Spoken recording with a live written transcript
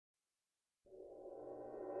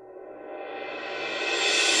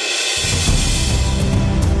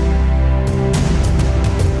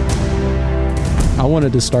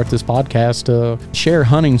wanted to start this podcast to share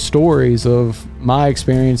hunting stories of my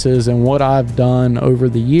experiences and what I've done over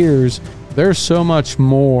the years. There's so much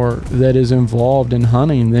more that is involved in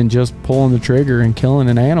hunting than just pulling the trigger and killing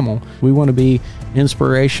an animal. We want to be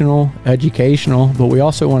inspirational, educational, but we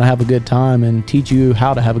also want to have a good time and teach you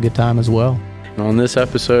how to have a good time as well. On this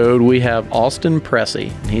episode, we have Austin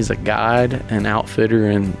Pressy. He's a guide and outfitter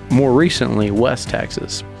in, more recently, West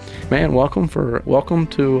Texas. Man, welcome to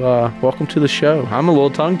the show. I'm a little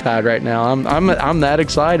tongue-tied right now. I'm that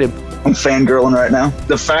excited. I'm fangirling right now.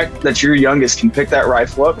 The fact that your youngest can pick that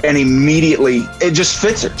rifle up and immediately it just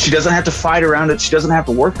fits her. She doesn't have to fight around it. She doesn't have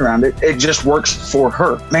to work around it. It just works for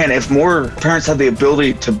her. Man, if more parents have the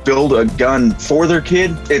ability to build a gun for their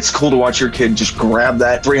kid, it's cool to watch your kid just grab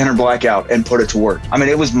that 300 Blackout and put it to work. I mean,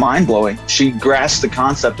 it was mind-blowing. She grasped the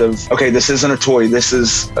concept of, okay, this isn't a toy. This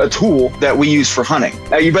is a tool that we use for hunting.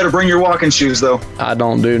 Now, you better bring your walking shoes, though. I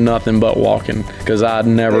don't do nothing but walking because I'd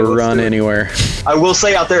never run anywhere. I will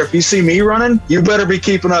say out there, if you see me running, you better be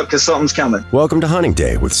keeping up because something's coming. Welcome to Hunting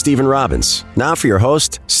Day with Stephen Robbins. Now for your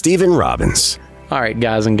host, Stephen Robbins. All right,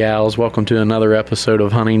 guys and gals, welcome to another episode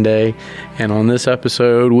of Hunting Day. And on this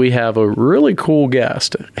episode, we have a really cool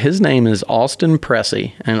guest. His name is Austin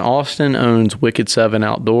Pressy, and Austin owns Wicked 7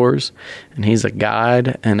 Outdoors, and he's a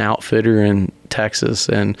guide and outfitter in Texas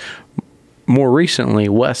and more recently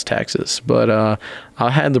West Texas. But I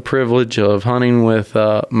had the privilege of hunting with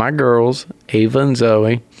my girls, Ava and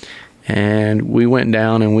Zoe, and we went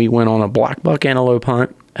down and we went on a black buck antelope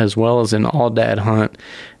hunt as well as an all-dad hunt.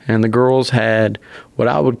 And the girls had what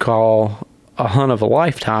I would call a hunt of a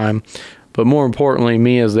lifetime. But more importantly,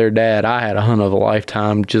 me as their dad, I had a hunt of a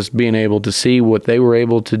lifetime, just being able to see what they were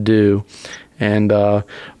able to do. And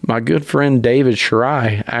my good friend David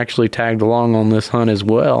Shirai actually tagged along on this hunt as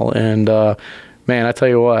well. And man, I tell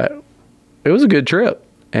you what, it was a good trip.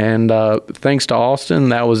 And thanks to Austin,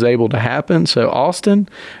 that was able to happen. So Austin,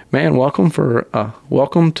 man, welcome to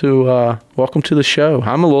the show.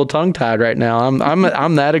 I'm a little tongue-tied right now.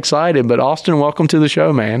 I'm that excited. But Austin, welcome to the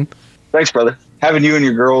show, man. Thanks, brother. Having you and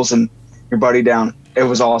your girls and your buddy down, it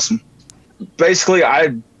was awesome. Basically,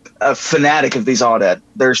 I'm a fanatic of these aoudad.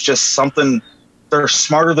 There's just something. They're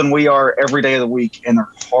smarter than we are every day of the week, and they're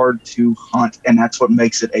hard to hunt, and that's what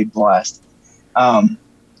makes it a blast.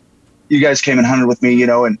 You guys came and hunted with me,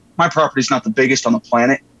 and my property's not the biggest on the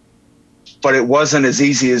planet, but it wasn't as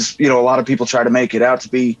easy as, a lot of people try to make it out to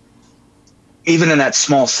be. Even in that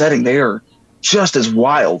small setting, they are just as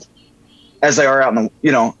wild as they are out in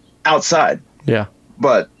the, outside. Yeah.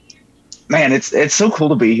 But man, it's so cool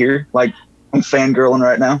to be here. Like, I'm fangirling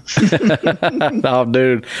right now. Oh,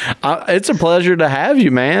 dude, it's a pleasure to have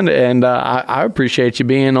you, man. And I appreciate you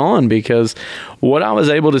being on, because what I was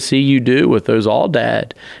able to see you do with those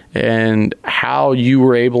all-dad and how you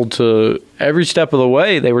were able to, every step of the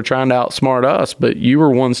way, they were trying to outsmart us, but you were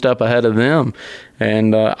one step ahead of them.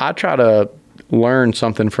 And I try to learn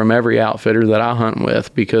something from every outfitter that I hunt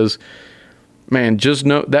with, because man, just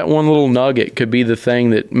know that one little nugget could be the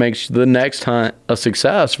thing that makes the next hunt a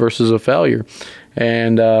success versus a failure.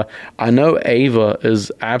 And I know Ava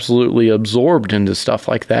is absolutely absorbed into stuff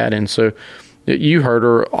like that. And so you heard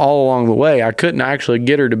her all along the way. I couldn't actually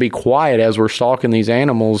get her to be quiet as we're stalking these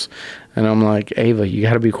animals. And I'm like, Ava, you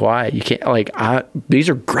got to be quiet. You can't, these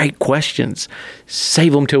are great questions.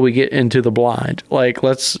 Save them till we get into the blind.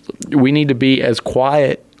 We need to be as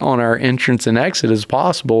quiet on our entrance and exit as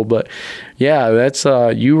possible. But yeah, that's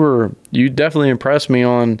you definitely impressed me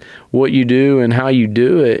on what you do and how you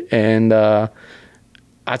do it. And I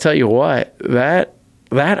tell you what, that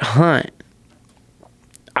hunt,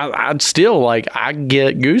 I'd still I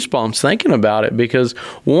get goosebumps thinking about it, because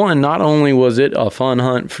one, not only was it a fun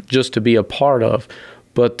hunt just to be a part of,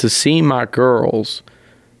 but to see my girls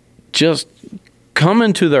just come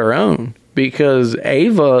into their own. Because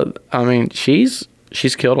Ava, I mean, she's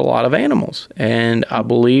killed a lot of animals, and I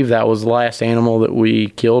believe that was the last animal that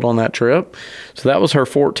we killed on that trip. So that was her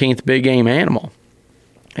 14th big game animal.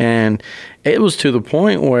 And it was to the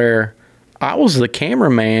point where I was the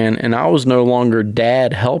cameraman, and I was no longer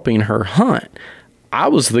dad helping her hunt. I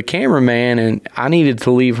was the cameraman, and I needed to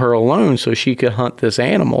leave her alone so she could hunt this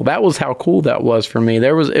animal. That was how cool that was for me.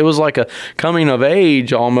 It was like a coming of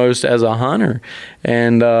age almost as a hunter.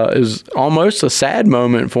 And it was almost a sad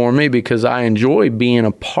moment for me, because I enjoy being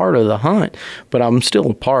a part of the hunt, but I'm still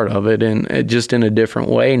a part of it, and just in a different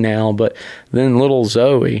way now. But then little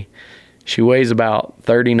Zoe, she weighs about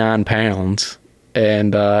 39 pounds.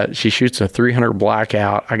 And she shoots a 300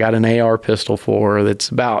 Blackout. I got an AR pistol for her that's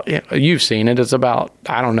about, you've seen it, it's about,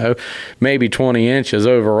 I don't know, maybe 20 inches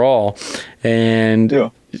overall.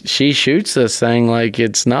 And she shoots this thing like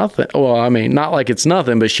it's nothing. Well, I mean, not like it's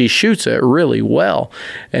nothing, but she shoots it really well.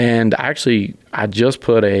 And actually, I just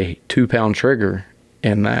put a 2-pound trigger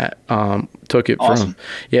in that. Took it Awesome.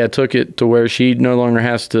 took it to where she no longer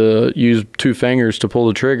has to use 2 fingers to pull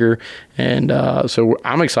the trigger. And so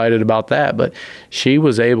I'm excited about that. But she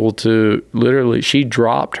was able to literally, she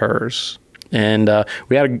dropped hers. And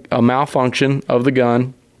we had a malfunction of the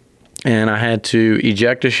gun, and I had to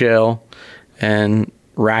eject a shell and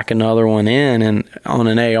rack another one in. And on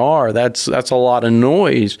an AR, that's a lot of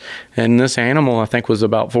noise. And this animal, I think, was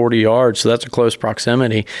about 40 yards, so that's a close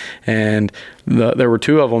proximity. And there were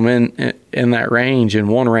 2 of them in that range, and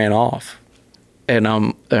one ran off. And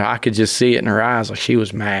I could just see it in her eyes, like she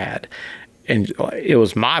was mad, and it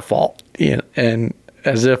was my fault. And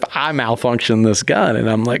as if I malfunctioned this gun, and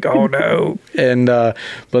I'm like, oh no. And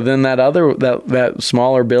but then that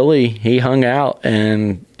smaller Billy, he hung out,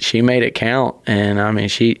 and she made it count. And I mean,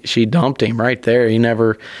 she dumped him right there.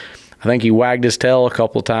 I think he wagged his tail a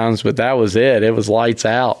couple times, but that was it. It was lights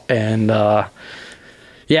out. And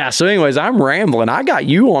yeah, so anyways, I'm rambling. I got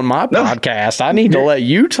you on my podcast. I need to let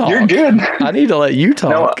you talk. You're good. I need to let you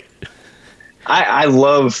talk. No, I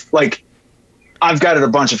love, like, I've got it a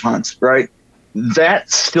bunch of hunts, right? That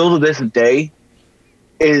still to this day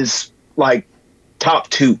is like top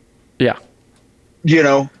 2. Yeah.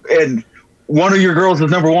 And one of your girls is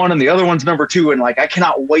number 1 and the other one's number 2. And like, I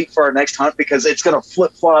cannot wait for our next hunt because it's going to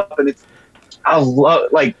flip flop. And I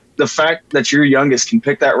love, like, the fact that your youngest can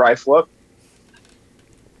pick that rifle up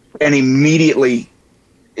and immediately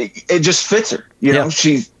it just fits her.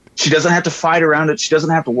 She doesn't have to fight around it. She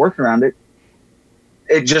doesn't have to work around it.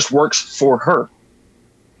 It just works for her.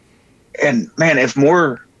 And man, if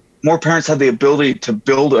more parents had the ability to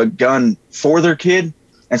build a gun for their kid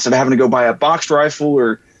instead of having to go buy a boxed rifle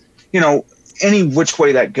or, any which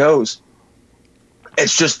way that goes,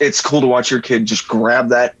 it's cool to watch your kid just grab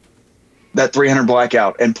that 300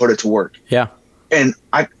 Blackout and put it to work. Yeah. And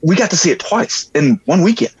we got to see it twice in one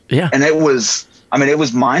weekend. Yeah. And it was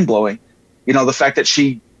mind blowing. The fact that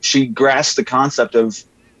she grasped the concept of,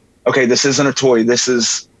 okay, this isn't a toy. This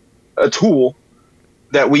is a tool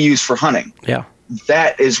that we use for hunting. Yeah.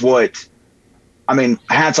 That is what,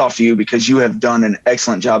 hats off to you because you have done an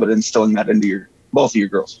excellent job at instilling that into both of your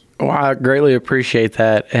girls. Well, I greatly appreciate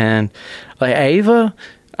that. And like Ava,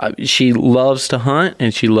 she loves to hunt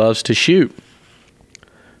and she loves to shoot.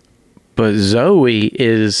 But Zoe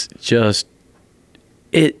is just,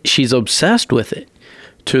 she's obsessed with it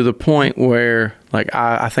to the point where, like,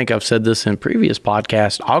 I think I've said this in previous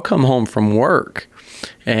podcasts, I'll come home from work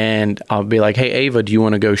and I'll be like, hey, Ava, do you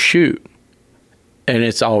want to go shoot? And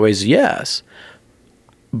it's always yes.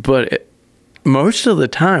 But most of the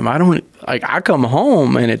time, I come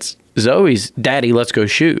home and it's Zoe's, Daddy, let's go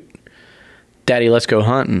shoot. Daddy, let's go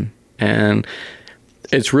hunting. And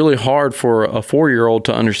it's really hard for a 4-year-old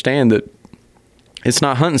to understand that it's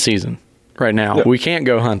not hunting season right now. Yep. We can't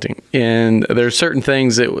go hunting. And there's certain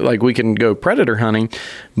things that, like, we can go predator hunting,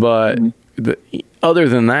 but other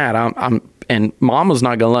than that, and Mama's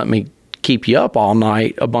not going to let me keep you up all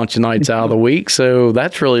night a bunch of nights out of the week, so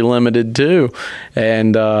that's really limited too.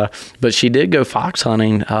 And but she did go fox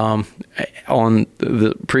hunting. On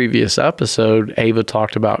the previous episode, Ava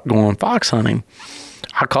talked about going fox hunting.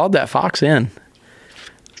 I called that fox in.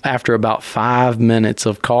 After about 5 minutes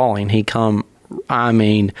of calling, he come,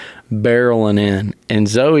 barreling in. And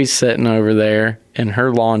Zoe's sitting over there in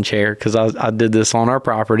her lawn chair, because I did this on our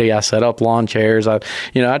property. I set up lawn chairs. I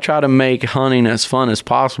try to make hunting as fun as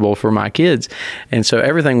possible for my kids. And so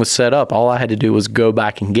everything was set up. All I had to do was go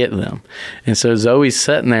back and get them. And so Zoe's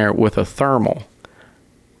sitting there with a thermal.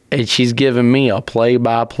 And she's giving me a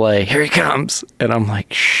play-by-play. Here he comes. And I'm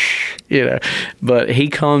like, shh, But he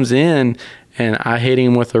comes in, and I hit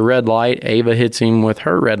him with a red light. Ava hits him with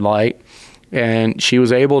her red light. And she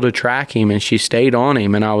was able to track him, and she stayed on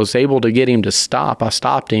him. And I was able to get him to stop. I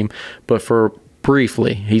stopped him, but for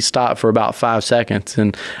briefly. He stopped for about 5 seconds.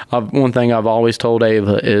 And one thing I've always told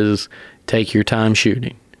Ava is take your time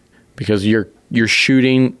shooting. Because you're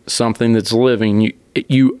shooting something that's living.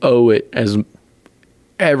 You owe it as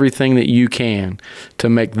everything that you can to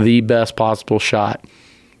make the best possible shot.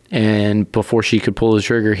 And before she could pull the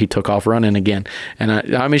trigger, he took off running again.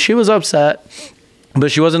 And she was upset,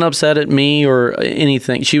 but she wasn't upset at me or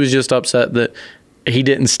anything. She was just upset that he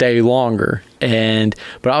didn't stay longer.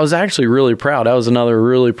 But I was actually really proud. That was another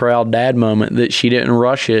really proud dad moment that she didn't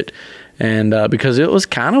rush it. And because it was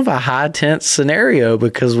kind of a high tense scenario,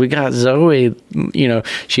 because we got Zoe,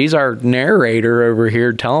 she's our narrator over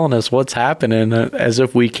here telling us what's happening as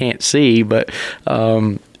if we can't see. But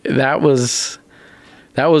that was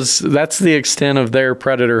That's the extent of their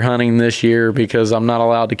predator hunting this year, because I'm not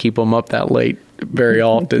allowed to keep them up that late very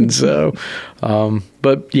often. So,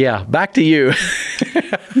 but yeah, back to you.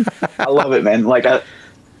 I love it, man. Like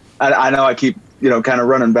I know I keep, kind of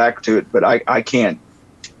running back to it, but I can't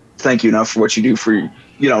thank you enough for what you do for,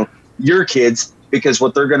 your kids, because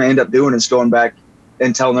what they're going to end up doing is going back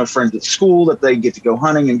and telling their friends at school that they get to go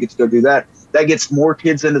hunting and get to go do that. That gets more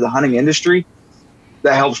kids into the hunting industry.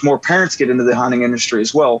 That helps more parents get into the hunting industry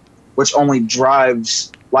as well, which only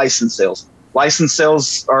drives license sales. License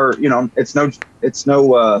sales are, it's no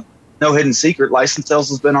hidden secret. License sales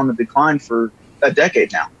has been on the decline for a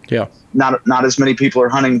decade now. Yeah. Not as many people are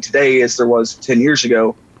hunting today as there was 10 years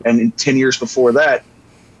ago. And in 10 years before that,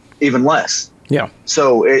 even less. Yeah.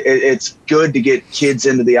 So it's good to get kids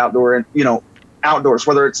into the outdoors,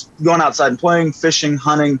 whether it's going outside and playing, fishing,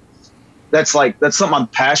 hunting. That's something I'm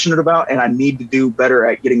passionate about, and I need to do better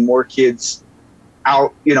at getting more kids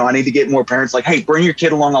out. I need to get more parents like, hey, bring your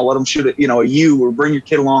kid along. I'll let them shoot at, a ewe, or bring your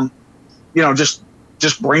kid along, just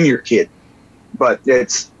bring your kid. But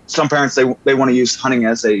it's some parents, they want to use hunting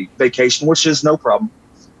as a vacation, which is no problem.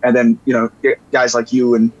 And then, guys like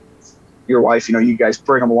you and your wife, you guys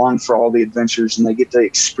bring them along for all the adventures, and they get to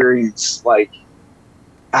experience, and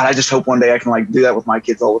I just hope one day I can do that with my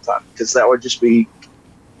kids all the time, because that would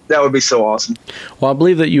be so awesome. Well, I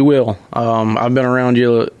believe that you will. I've been around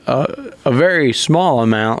you a very small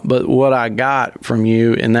amount, but what I got from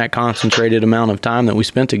you in that concentrated amount of time that we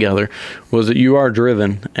spent together was that you are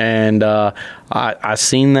driven. And I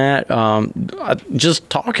seen that just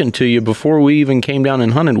talking to you before we even came down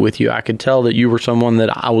and hunted with you. I could tell that you were someone that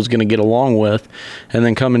I was going to get along with, and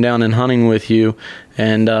then coming down and hunting with you.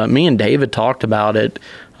 And me and David talked about it.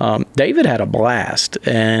 David had a blast,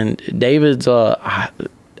 and David's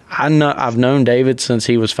I've known David since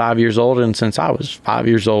he was 5 years old, and since I was 5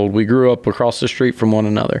 years old, we grew up across the street from one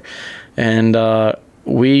another. And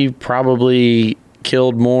we probably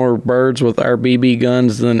killed more birds with our BB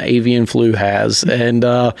guns than avian flu has. And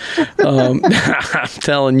I'm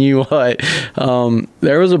telling you what,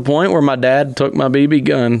 there was a point where my dad took my BB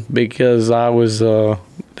gun because I was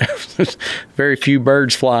there's very few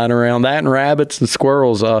birds flying around. That and rabbits and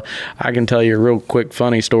squirrels. I can tell you a real quick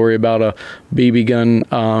funny story about a BB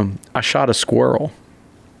gun. I shot a squirrel,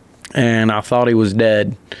 and I thought he was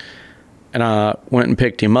dead. And I went and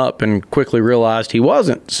picked him up and quickly realized he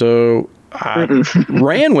wasn't. So I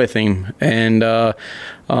ran with him, and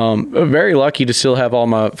very lucky to still have all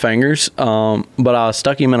my fingers. But I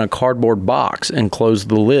stuck him in a cardboard box and closed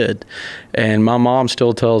the lid. And my mom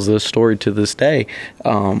still tells this story to this day.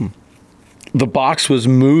 The box was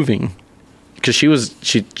moving because she was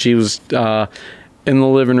in the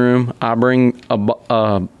living room. I bring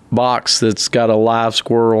a box that's got a live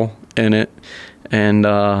squirrel in it, and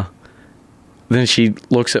then she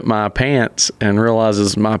looks at my pants and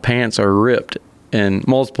realizes my pants are ripped in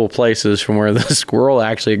multiple places from where the squirrel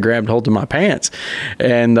actually grabbed hold of my pants.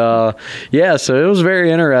 And so it was very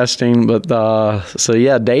interesting. But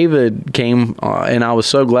David came, and I was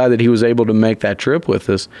so glad that he was able to make that trip with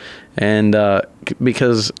us. And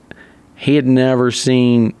because he had never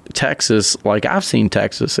seen Texas like I've seen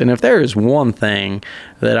Texas. And if there is one thing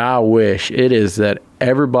that I wish, it is that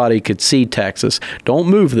everybody could see Texas. Don't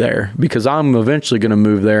move there, because I'm eventually going to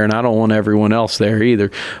move there, and I don't want everyone else there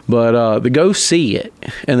either. But go see it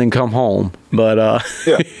and then come home. But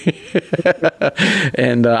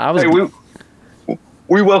and I was. Hey,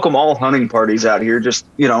 we welcome all hunting parties out here. Just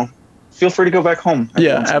feel free to go back home.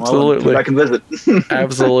 Yeah, absolutely. I can visit.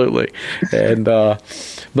 Absolutely. And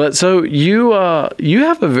but so you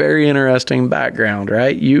have a very interesting background,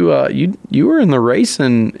 right? You were in the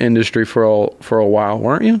racing industry for a while,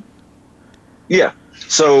 weren't you? Yeah.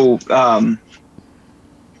 So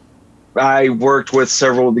I worked with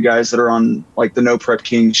several of the guys that are on the No Prep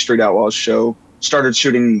King Street Outlaws show. Started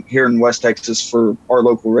shooting here in West Texas for our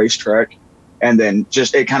local racetrack. And then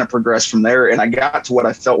it kind of progressed from there. And I got to what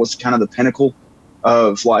I felt was kind of the pinnacle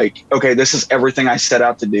of okay, this is everything I set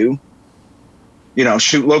out to do.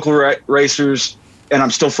 Shoot local racers. And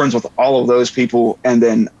I'm still friends with all of those people. And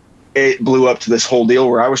then it blew up to this whole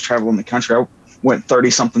deal where I was traveling the country. I went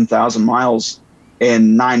 30-something thousand miles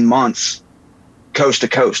in 9 months, coast to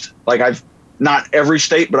coast. I've not every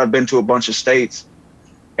state, but I've been to a bunch of states.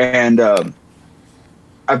 And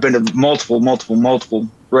I've been to multiple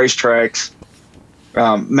racetracks.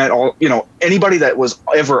 Met all, anybody that was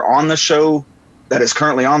ever on the show, that is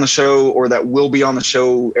currently on the show, or that will be on the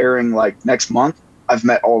show airing next month. I've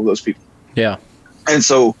met all of those people. Yeah. And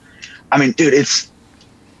so, I mean, dude, it's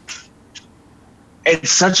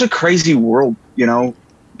such a crazy world,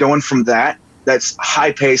 going from that that's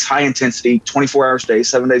high pace, high intensity, 24 hours a day,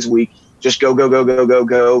 7 days a week. Just go, go, go, go, go,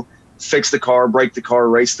 go. Fix the car, break the car,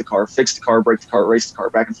 race the car, fix the car, break the car, race the car,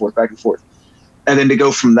 back and forth, back and forth. And then to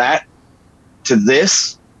go from that to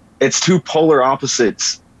this, it's two polar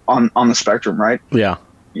opposites on the spectrum, right? Yeah.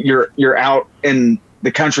 You're out in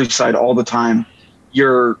the countryside all the time.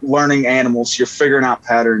 You're learning animals. You're figuring out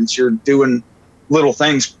patterns. You're doing little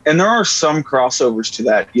things. And there are some crossovers to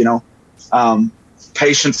that, you know.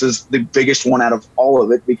 Patience is the biggest one out of all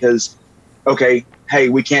of it because, okay, hey,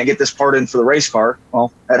 we can't get this part in for the race car.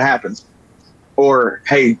 Well, that happens. Or,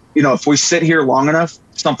 hey, you know, if we sit here long enough,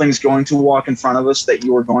 something's going to walk in front of us that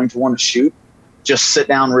you are going to want to shoot. Just sit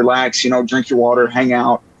down, relax, you know, drink your water, hang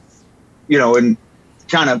out, you know, and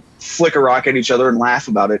kind of flick a rock at each other and laugh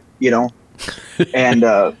about it, you know. And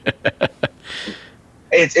I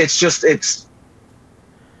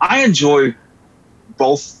enjoy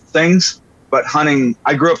both things, but hunting,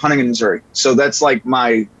 I grew up hunting in Missouri. So that's like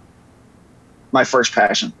my first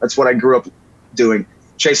passion. That's what I grew up doing,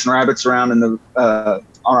 chasing rabbits around on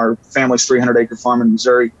our family's 300-acre farm in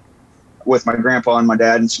Missouri with my grandpa and my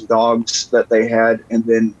dad and some dogs that they had. And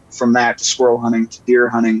then from that to squirrel hunting to deer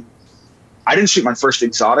hunting. I didn't shoot my first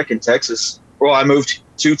exotic in Texas. Well, I moved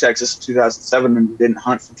to Texas in 2007 and didn't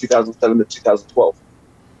hunt from 2007 to 2012.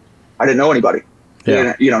 I didn't know anybody.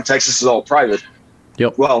 Yeah. You know, Texas is all private.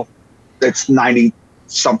 Yep. Well, it's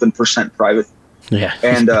 90-something% private. Yeah.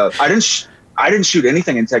 And I didn't shoot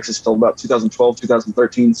anything in Texas till about 2012,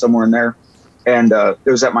 2013, somewhere in there. And it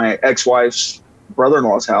was at my ex-wife's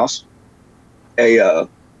brother-in-law's house. A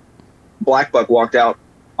black buck walked out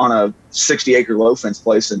on a 60-acre low fence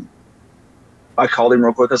place, and I called him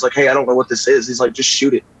real quick. I was like, "Hey, I don't know what this is." He's like, "Just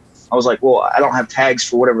shoot it." I was like, "Well, I don't have tags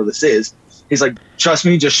for whatever this is." He's like, "Trust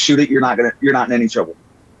me, just shoot it. You're not in any trouble."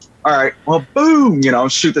 All right. Well, boom, you know,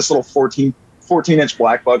 shoot this little 14-inch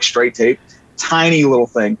black buck, straight tape, tiny little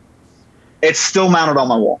thing. It's still mounted on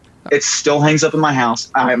my wall. It still hangs up in my house.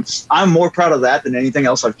 I'm more proud of that than anything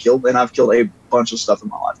else I've killed, and I've killed a bunch of stuff in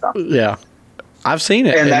my lifetime. Yeah. I've seen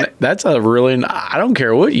it. And that's a really, I don't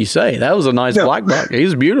care what you say. That was a nice black buck.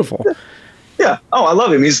 He's beautiful. Yeah. Oh, I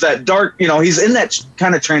love him. He's that dark, you know, he's in that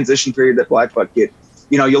kind of transition period that black buck get.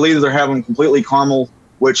 You know, you'll either have them completely caramel,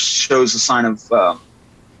 which shows a sign of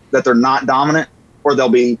that they're not dominant, or they'll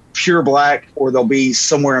be pure black, or they'll be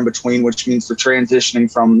somewhere in between, which means they're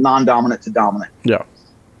transitioning from non-dominant to dominant. Yeah.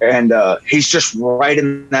 And he's just right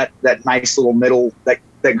in that nice little middle, that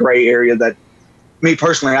gray area that, me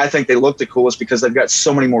personally, I think they look the coolest because they've got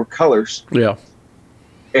so many more colors. Yeah.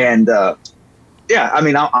 And yeah, I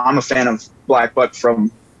mean, I'm a fan of black buck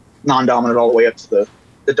from non-dominant all the way up to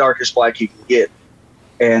the darkest black you can get.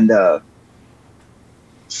 And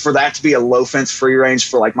for that to be a low fence free range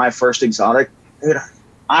for like my first exotic, dude,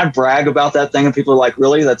 I brag about that thing and people are like,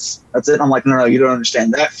 "Really? That's it?" I'm like, no, you don't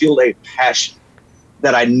understand. That fueled a passion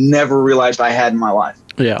that I never realized I had in my life.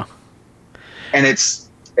 Yeah. And it's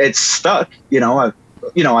stuck, you know.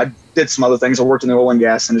 I did some other things. I worked in the oil and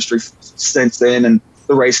gas industry since then, and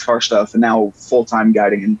the race car stuff, and now full-time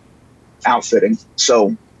guiding and outfitting.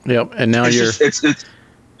 So, yep. And now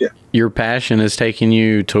your passion is taking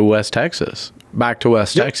you to West Texas, back to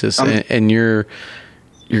West Texas, and you're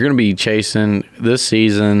going to be chasing this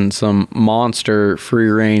season some monster free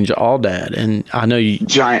range aoudad, and I know you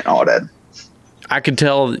giant aoudad. I could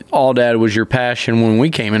tell aoudad was your passion when we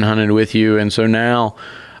came and hunted with you, and so now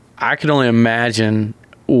I can only imagine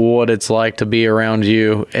what it's like to be around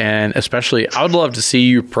you, and especially I would love to see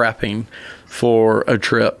you prepping for a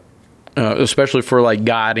trip, especially for like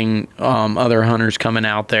guiding other hunters coming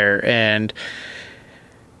out there. And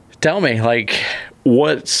tell me, like,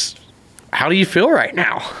 how do you feel right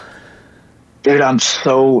now? Dude, I'm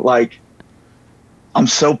so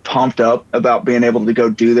pumped up about being able to go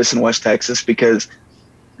do this in West Texas, because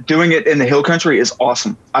doing it in the hill country is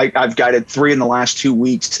awesome. I've guided 3 in the last 2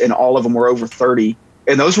 weeks, and all of them were over 30,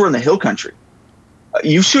 and those were in the hill country.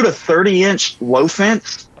 You shoot a 30-inch low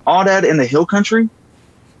fence aoudad in the hill country,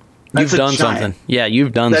 you've done something. Yeah,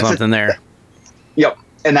 you've done something there. Yep,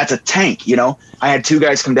 and that's a tank, you know. I had 2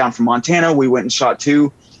 guys come down from Montana. We went and shot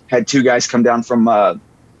 2. Had 2 guys come down from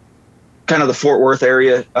kind of the Fort Worth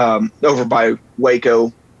area, over by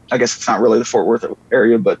Waco. I guess it's not really the Fort Worth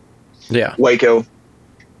area, but yeah, Waco.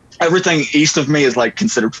 Everything east of me is like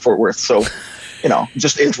considered Fort Worth, so you know,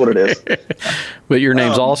 just is what it is. But your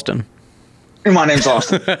name's Austin. My name's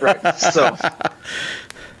Austin, right? So,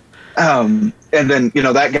 and then you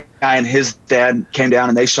know that guy and his dad came down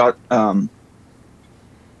and they shot.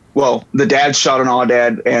 Well, the dad shot an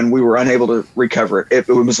aoudad, and we were unable to recover it.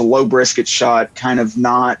 It was a low brisket shot, kind of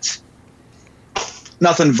nothing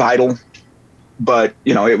vital, but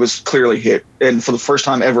it was clearly hit. And for the first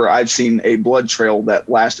time ever, I've seen a blood trail that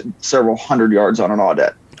lasted several hundred yards on an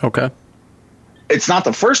audette. Okay. It's not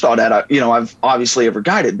the first audette I've obviously ever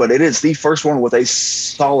guided, but it is the first one with a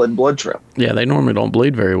solid blood trail. Yeah, they normally don't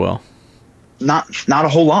bleed very well. Not a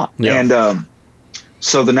whole lot. Yeah. And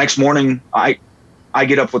so the next morning, I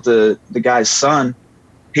get up with the guy's son.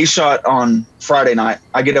 He shot on Friday night.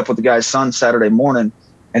 I get up with the guy's son Saturday morning,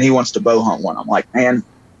 and he wants to bow hunt one. I'm like, man,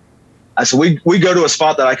 I said, we go to a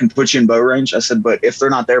spot that I can put you in bow range. I said, but if they're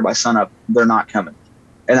not there by sunup, they're not coming.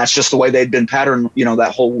 And that's just the way they'd been patterned,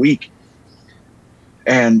 that whole week.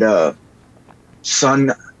 And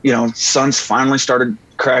sun's finally started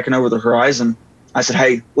cracking over the horizon. I said,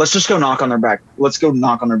 hey, let's just go knock on their back. Let's go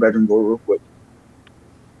knock on their bedroom door real quick.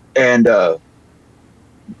 And so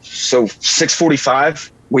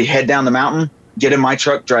 6:45, we head down the mountain, get in my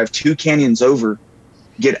truck, drive 2 canyons over,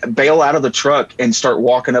 bail out of the truck, and start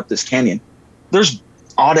walking up this canyon. There's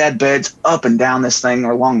aoudad beds up and down this thing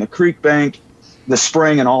along the creek bank, the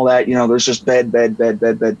spring and all that. There's just bed.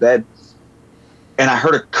 And I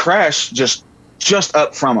heard a crash just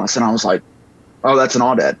up from us, and I was like, oh, that's an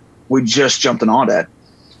aoudad. We just jumped an aoudad.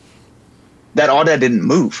 That aoudad didn't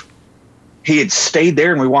move. He had stayed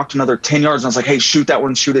there, and we walked another 10 yards, and I was like, hey, shoot that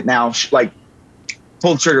one, shoot it now.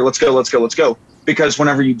 Pull the trigger, let's go. Because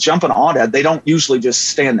whenever you jump an aoudad, they don't usually just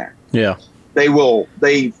stand there. Yeah. They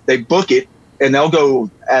book it, and they'll go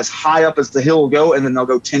as high up as the hill will go, and then they'll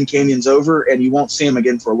go 10 canyons over, and you won't see them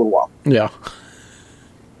again for a little while. Yeah.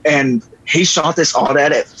 And he shot this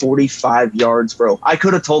aoudad at 45 yards, bro. I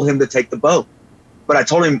could have told him to take the bow, but I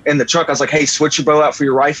told him in the truck, I was like, hey, switch your bow out for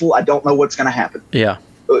your rifle. I don't know what's going to happen. Yeah.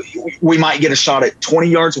 We might get a shot at 20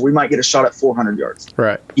 yards, or we might get a shot at 400 yards.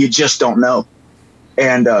 Right. You just don't know.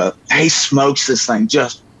 And he smokes this thing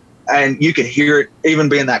and you could hear it, even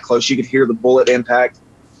being that close, you could hear the bullet impact,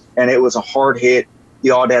 and it was a hard hit. The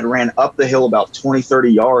aoudad ran up the hill about 20,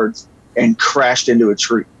 30 yards and crashed into a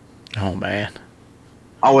tree. Oh, man.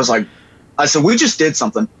 I said, we just did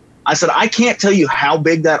something. I said, I can't tell you how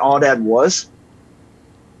big that aoudad was,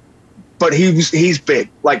 but he's big.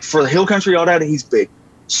 Like, for the hill country aoudad, he's big.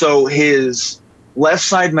 So his left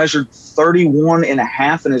side measured 31 and a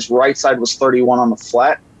half, and his right side was 31 on the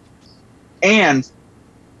flat, and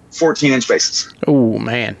 14-inch bases. Oh,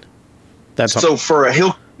 man. So for a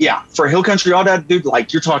hill country aoudad, dude,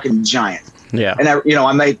 like, you're talking giant. Yeah. And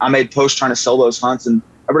I made posts trying to sell those hunts, and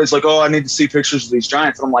everybody's like, oh, I need to see pictures of these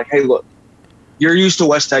giants. And I'm like, hey, look, you're used to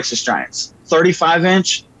West Texas giants.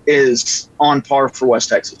 35-inch is on par for West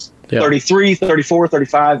Texas. Yeah. 33, 34,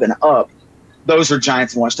 35, and up, those are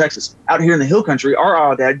giants in West Texas. Out here in the hill country, our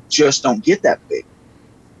aoudad just don't get that big.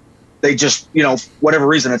 They just, whatever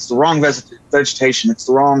reason, it's the wrong vegetation. It's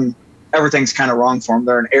the wrong, everything's kind of wrong for them.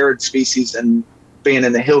 They're an arid species, and being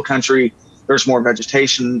in the hill country, there's more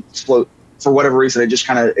vegetation. For whatever reason,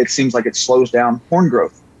 it seems like it slows down horn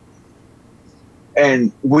growth.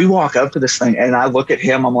 And we walk up to this thing, and I look at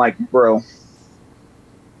him. I'm like, bro,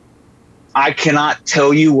 I cannot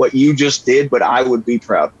tell you what you just did, but I would be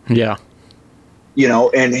proud. Yeah.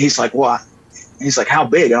 And he's like, what? He's like, how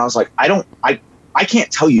big? And I was like, I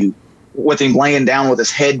can't tell you, with him laying down with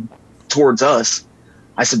his head towards us.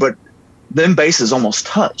 I said, but them bases almost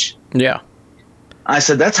touch. Yeah. I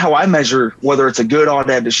said, that's how I measure whether it's a good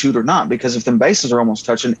aoudad to shoot or not, because if them bases are almost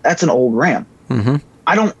touching, that's an old ram. Mm-hmm.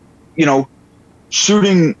 I don't,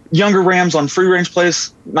 shooting younger rams on free range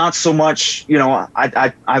plays, not so much.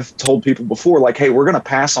 I've told people before, like, hey, we're going to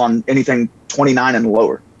pass on anything 29 and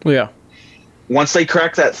lower. Yeah. Once they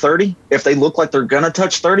crack that 30, if they look like they're going to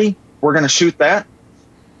touch 30, we're going to shoot that,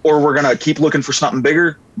 or we're going to keep looking for something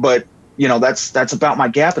bigger. But, that's about my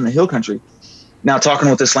gap in the hill country. Now, talking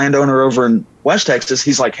with this landowner over in West Texas,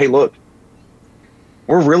 he's like, hey, look,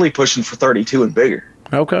 we're really pushing for 32 and bigger.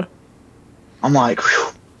 Okay. I'm like, whew.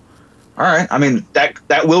 All right. I mean, that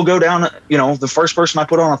will go down. The first person I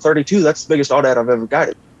put on a 32, that's the biggest aoudad I've ever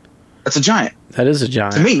guided. That's a giant. That is a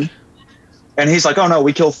giant. To me. And he's like, oh, no,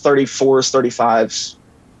 we kill 34s, 35s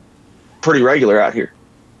pretty regular out here.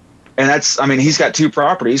 And he's got 2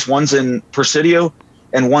 properties. One's in Presidio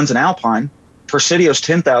and one's in Alpine. Presidio's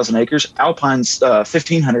 10,000 acres. Alpine's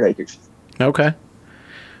 1,500 acres. Okay.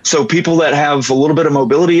 So people that have a little bit of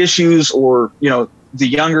mobility issues, or, the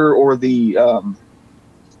younger or the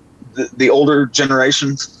older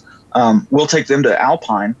generations, we'll take them to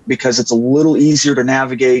Alpine because it's a little easier to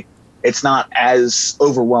navigate. It's not as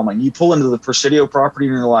overwhelming. You pull into the Presidio property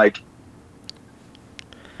and you're like,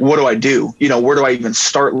 what do I do? Where do I even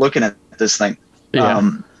start looking at this thing? Yeah.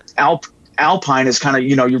 Alpine is kind of,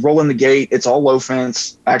 you roll in the gate. It's all low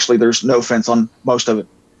fence. Actually, there's no fence on most of it.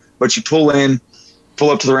 But you pull in, pull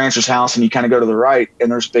up to the rancher's house and you kind of go to the right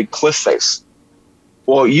and there's a big cliff face.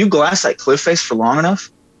 Well, you glass that cliff face for long enough,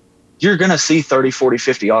 you're going to see 30, 40,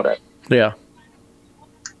 50 audad. Yeah.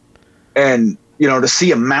 And, you know, to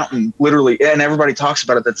see a mountain literally, and everybody talks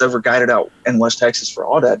about it that's ever guided out in West Texas for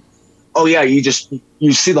audad. Oh yeah, you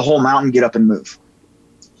see the whole mountain get up and move.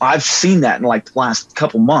 I've seen that in like the last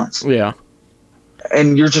couple months. Yeah.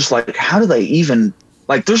 And you're just like, how do they even,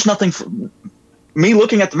 like, there's nothing for me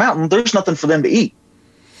looking at the mountain. There's nothing for them to eat,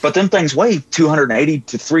 but them things weigh 280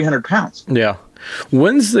 to 300 pounds. Yeah.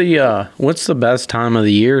 What's the best time of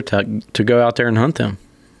the year to go out there and hunt them?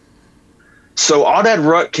 So audad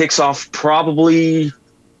rut kicks off probably,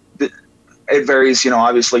 it varies, you know,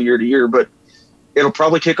 obviously year to year, but it'll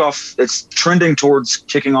probably kick off. It's trending towards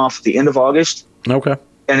kicking off at the end of August. Okay.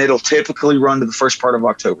 And it'll typically run to the first part of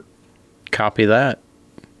October. Copy that.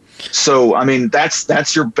 So, I mean,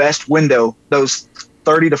 that's your best window. Those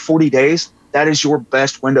 30 to 40 days, that is your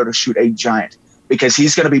best window to shoot a giant, because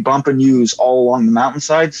he's going to be bumping ewes all along the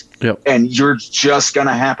mountainsides. Yep. And you're just going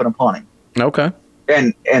to happen upon him. Okay.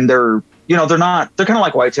 And they're, you know, they're kind of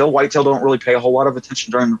like whitetail. Whitetail don't really pay a whole lot of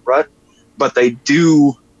attention during the rut, but they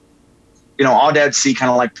do, you know, audad see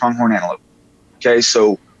kind of like pronghorn antelope. Okay.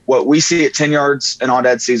 So what we see at 10 yards and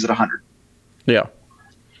audad sees at 100. Yeah.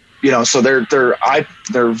 You know, so their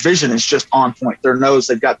vision is just on point. Their nose,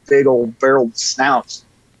 they've got big old barreled snouts,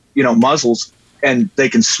 you know, muzzles, and they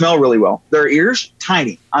can smell really well. Their ears,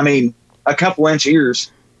 tiny. I mean, a couple inch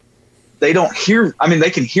ears. They don't hear. I mean,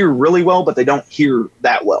 they can hear really well, but they don't hear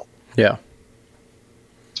that well. Yeah.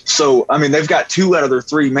 So, I mean, they've got 2 out of their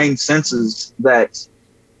 3 main senses that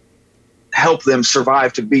help them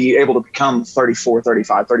survive to be able to become 34,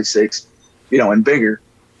 35, 36, you know, and bigger.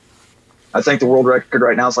 I think the world record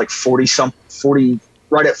right now is like 40,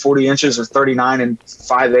 right at 40 inches or 39 and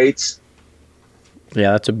 5/8.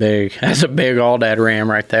 Yeah, that's a big audad ram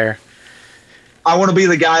right there. I want to be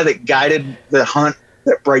the guy that guided the hunt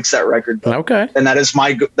that breaks that record. Okay. And that is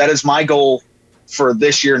my goal for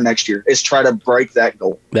this year and next year, is try to break that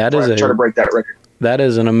goal. Try to break that record. That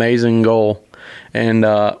is an amazing goal. And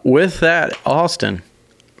with that, Austin,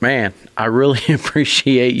 man, I really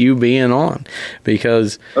appreciate you being on,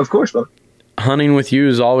 because of course, bud. Hunting with you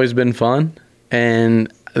has always been fun,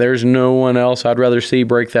 and there's no one else I'd rather see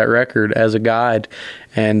break that record as a guide.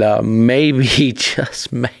 And maybe,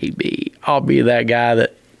 just maybe, I'll be that guy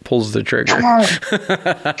that pulls the trigger. Come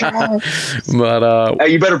on. But hey,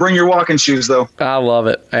 you better bring your walking shoes, though. I love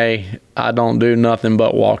it. Hey, I don't do nothing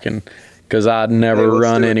but walking, because I'd never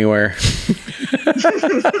run anywhere.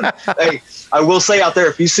 Hey, I will say out there,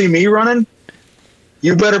 if you see me running,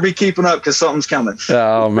 you better be keeping up, because something's coming.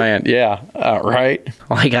 Oh, man. Yeah. Right.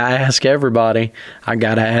 Like I ask everybody, I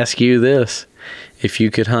got to ask you this. If you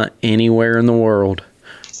could hunt anywhere in the world,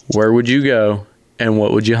 where would you go and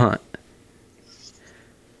what would you hunt?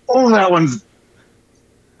 Oh, that one's...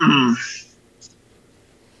 All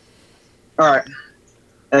right.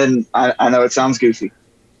 And I know it sounds goofy.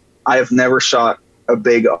 I have never shot a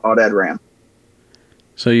big audad ram.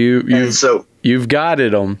 So you've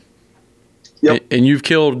guided them. Yep. And you've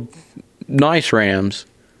killed nice rams.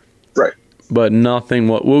 Right. But nothing,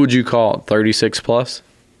 what would you call it, 36 plus?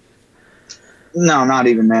 No, not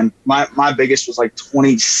even, man. My biggest was like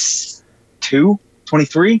 22,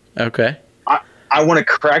 23. Okay. I want to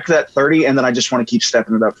crack that 30, and then I just want to keep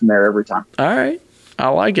stepping it up from there every time. All right. I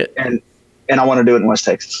like it. And I want to do it in West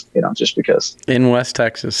Texas, you know, just because. In West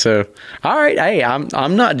Texas. So, all right. Hey,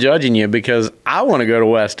 I'm not judging you, because I want to go to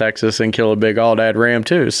West Texas and kill a big audad ram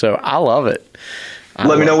too. So I love it.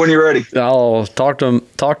 Let me know when you're ready. I'll talk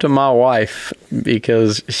to my wife,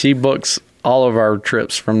 because she books all of our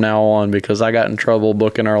trips from now on, because I got in trouble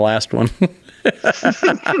booking our last one.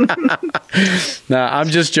 No, I'm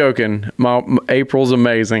just joking. April's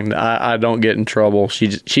amazing. I don't get in trouble.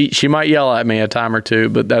 She might yell at me a time or two,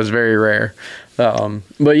 but that's very rare.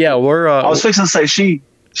 But yeah, we're. I was fixing to say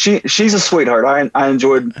she's a sweetheart. I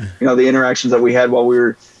enjoyed, you know, the interactions that we had while we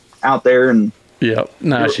were out there, and yep.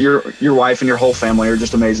 No, your wife and your whole family are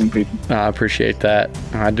just amazing people. I appreciate that.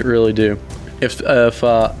 I really do.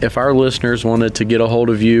 If our listeners wanted to get a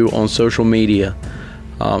hold of you on social media,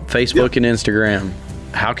 Facebook and Instagram,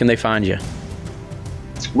 how can they find you?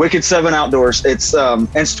 Wicked 7 Outdoors. It's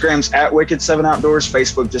Instagram's at Wicked 7 Outdoors.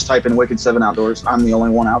 Facebook, just type in Wicked 7 Outdoors. I'm the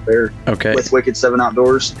only one out there with Wicked 7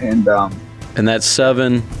 Outdoors. And that's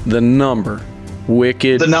 7, the number.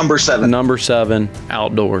 Wicked. The number 7. Number 7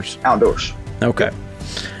 Outdoors. Outdoors. Okay.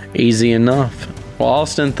 Easy enough. Well,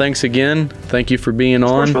 Austin, thanks again. Thank you for being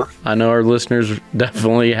on. I know our listeners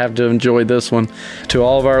definitely have to enjoy this one. To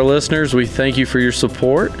all of our listeners, we thank you for your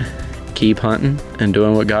support. Keep hunting and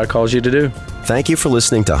doing what God calls you to do. Thank you for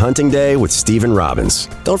listening to Hunting Day with Stephen Robbins.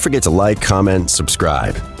 Don't forget to like, comment,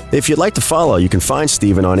 subscribe. If you'd like to follow, you can find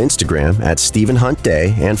Stephen on Instagram at Stephen Hunt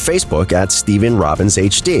Day and Facebook at Stephen Robbins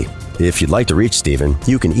HD. If you'd like to reach Stephen,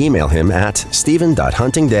 you can email him at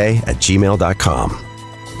stephen.huntingday@gmail.com.